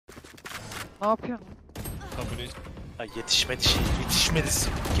Ne yapıyorsun? Kabul et. Ya yetişmedi şey. Yetişmedi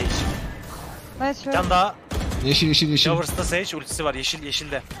Cage. Ben Bir şöyle... tane daha. Yeşil yeşil yeşil. Towers'ta Sage ultisi var. Yeşil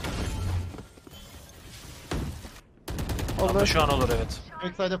yeşilde. Ama Olur. şu an olur evet.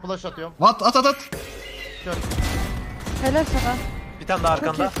 Backside'e flash atıyorum. At. Helal sana. Bir tane daha Çok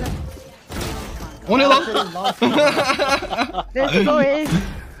arkanda. iyisin. O ne lan? Let's go ace.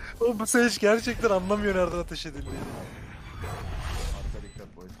 O bu Sage gerçekten anlamıyor nereden ateş edildiğini. Arka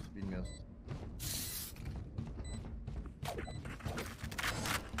dikkat boys. Bilmiyoruz.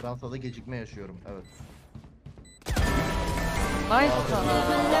 Fransa'da gecikme yaşıyorum. Evet. Nice sana.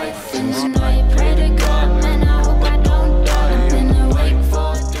 Side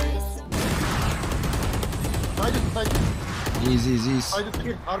Easy.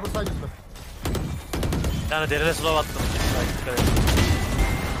 skill. Harbor side üstü. Bir tane derine slow attım.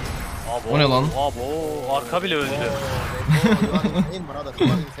 Abo, O ne lan? Abo, arka bile öldü. In brother.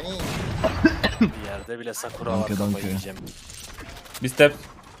 You are insane. Bir yerde bile Sakura var, kafayı yiyeceğim. Bir step.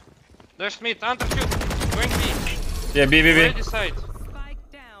 There's mid, under shoot. Going B. Yeah, B. Ready side. Spike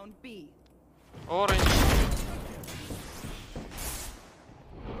down B. Orange.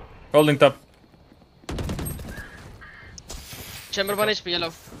 Holding top. Chamber 1 HP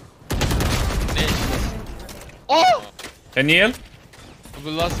yellow. Can you heal?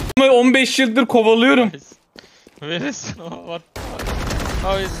 Good last. 15 yıldır kovalıyorum. Where is what?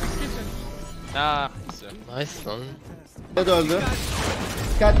 How is this kitchen? Ah, nice lan. Ne de öldü.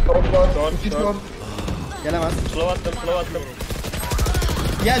 Dikkat. Short. Gelemez. Slow attım.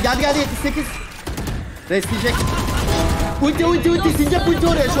 Geldi 78. Restleyecek. Ulti. Sincap ulti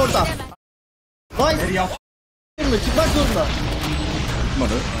oraya şorta. Nice. Çıkmak zorunda.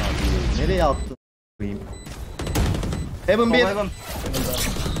 Çıkmadı. Nereye attın? Heaven 1.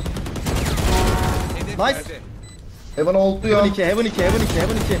 Nice. Heaven oldu ya. Heaven 2.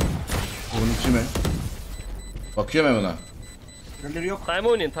 Bunun içi mi? Bakıyorum Heaven'a. Time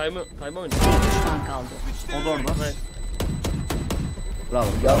oynayın, time oynayın. Düşman kaldı. O da orada. Bravo.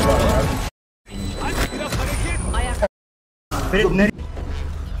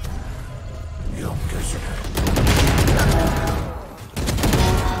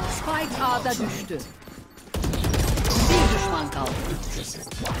 Spike A'da düştü. Bir düşman kaldı.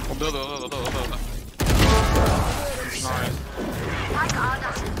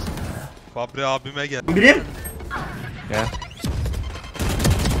 Fabri abime gel. Birim. Yeah.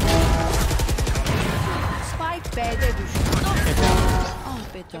 Spike B'de düştü. Ah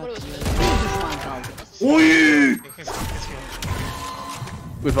be tatlım. Bir düşman kaldı. Oy!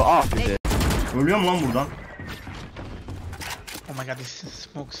 Ölüyorum lan buradan. Oh my god, this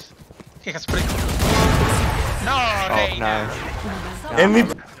smokes. He has spray. No, Oh, no. MVP.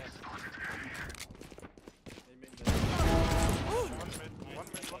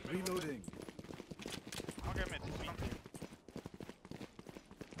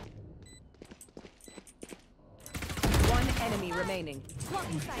 One enemy remaining.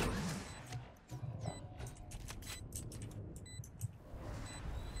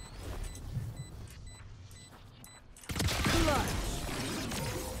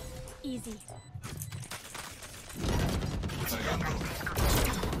 Easy.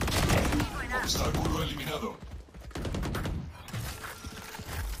 Obstáculo eliminado.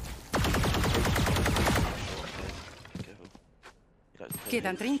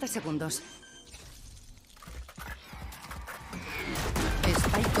 Quedan 30 segundos.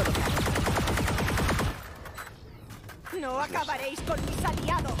 Spike colocado. No acabaréis con mis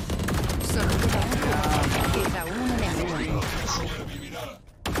aliados. Solo queda un enemigo.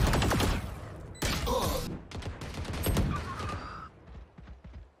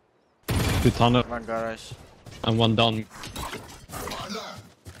 Two tunnel. One garage. And one down.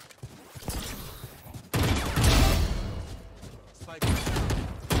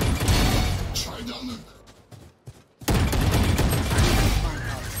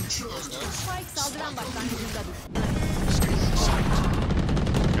 Spike saldıran başlangıcında düştü.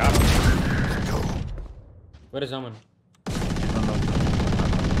 Where is Aman?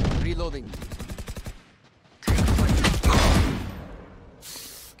 Reloading.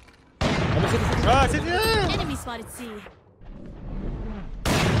 Enemy spotted C.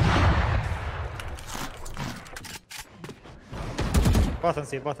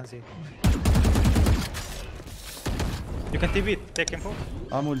 Button C. You can TP, take info.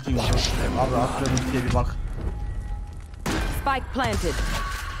 Ama ultim yok. Abi atlıyorum ultiye bir bak. Spike planted.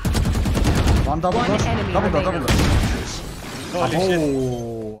 One double One door. enemy Double remaining.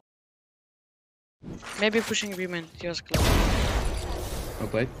 Oh. Maybe pushing B man. He was close.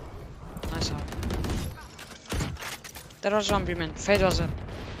 Okay. Nice out. There was one B man. Fade was there.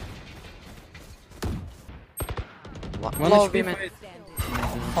 Low B man.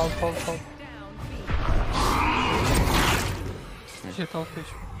 Fall. Shit, all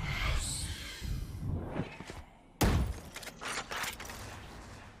fish.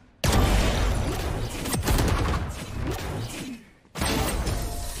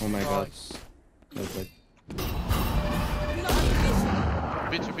 Oh my god. That's good.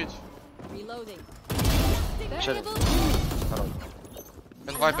 Bitch. Reloading.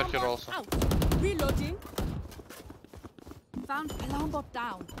 And Viper here also. Ow. Reloading. Found alarm bot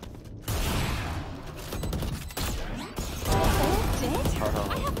down. All dead?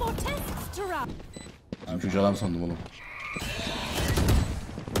 I have more tests to run. Ben çocuğu adam sandım oğlum.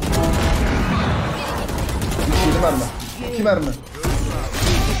 7 mermi. 2 mermi.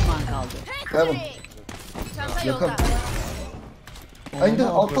 Düşman kaldı. Heaven. Çanta Yakın. yolda. Aynen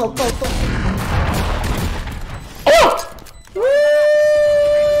altta.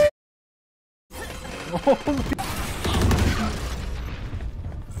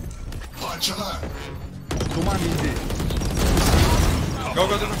 Duman indi. Go.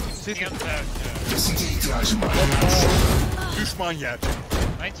 Düşman yerde.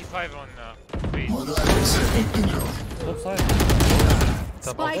 95 on B.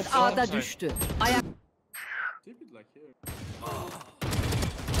 Spike A'da düştü. Ayak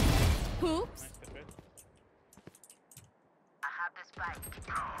Hoops.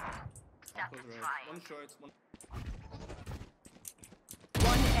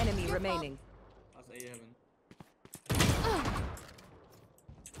 one enemy remaining.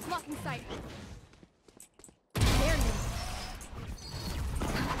 Blocking sight. There you.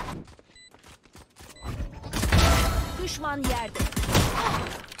 Düşman yerde.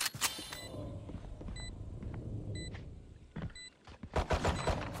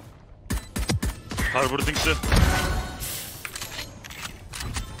 Harbording'si.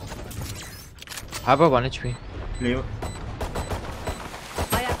 Have a 1 HP. Play.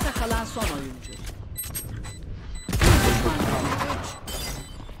 Ayakta kalan son oyuncu.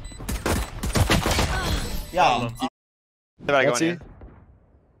 Ya. Let's see.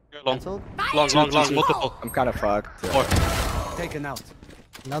 Long, multiple. I'm kind of fucked. Taken out.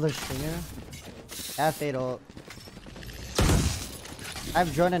 Another stinger. Half fatal. I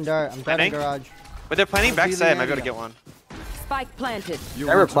have drone and dart. I'm driving garage. But they're planning backside. Maybe I'll get one. Spike planted.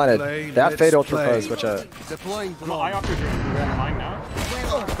 Never planted. That fade ultra pose, which Deploying No, I offered you. Mine now.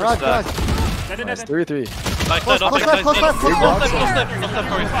 Garage. nice. 3-3. Nice, nice, Close left.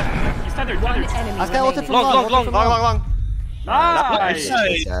 Sorry. You said there. One enemy I got ulted remaining. from long. Long. Nice.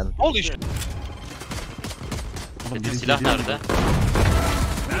 Holy shit. Metin silah nerede?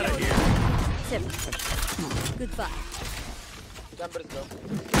 Goodbye.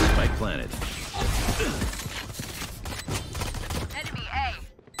 Spike planted. Enemy A.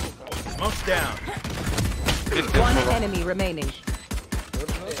 Smoke's down. One enemy remaining.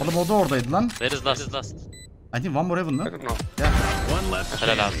 Oğlum o da oradaydı lan. Where is last? I think one more heaven lan. One left.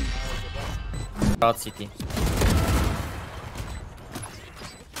 Helal abi. Out city.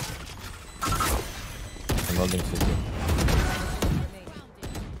 I'm holding city.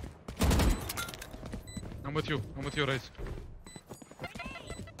 I'm with you, Raze.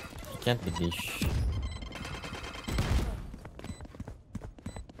 Can't be dish.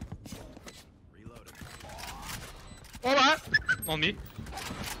 Hola! On me.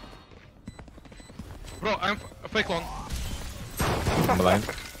 Bro, I'm fake long. I'm blind.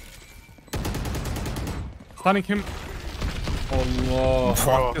 Stunning him. Allah.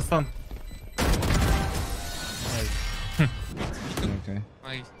 Fuck. Stun. Okay.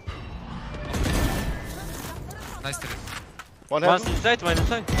 Nice. Nice trip. One inside, one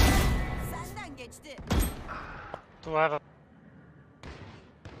inside. Senden geçti. Two heaven.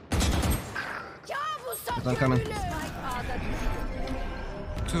 Kabus I'm coming.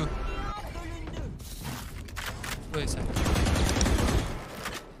 Two. Wait a second.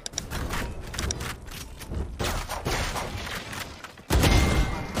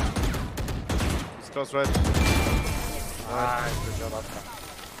 It's close right. Nice. Good job.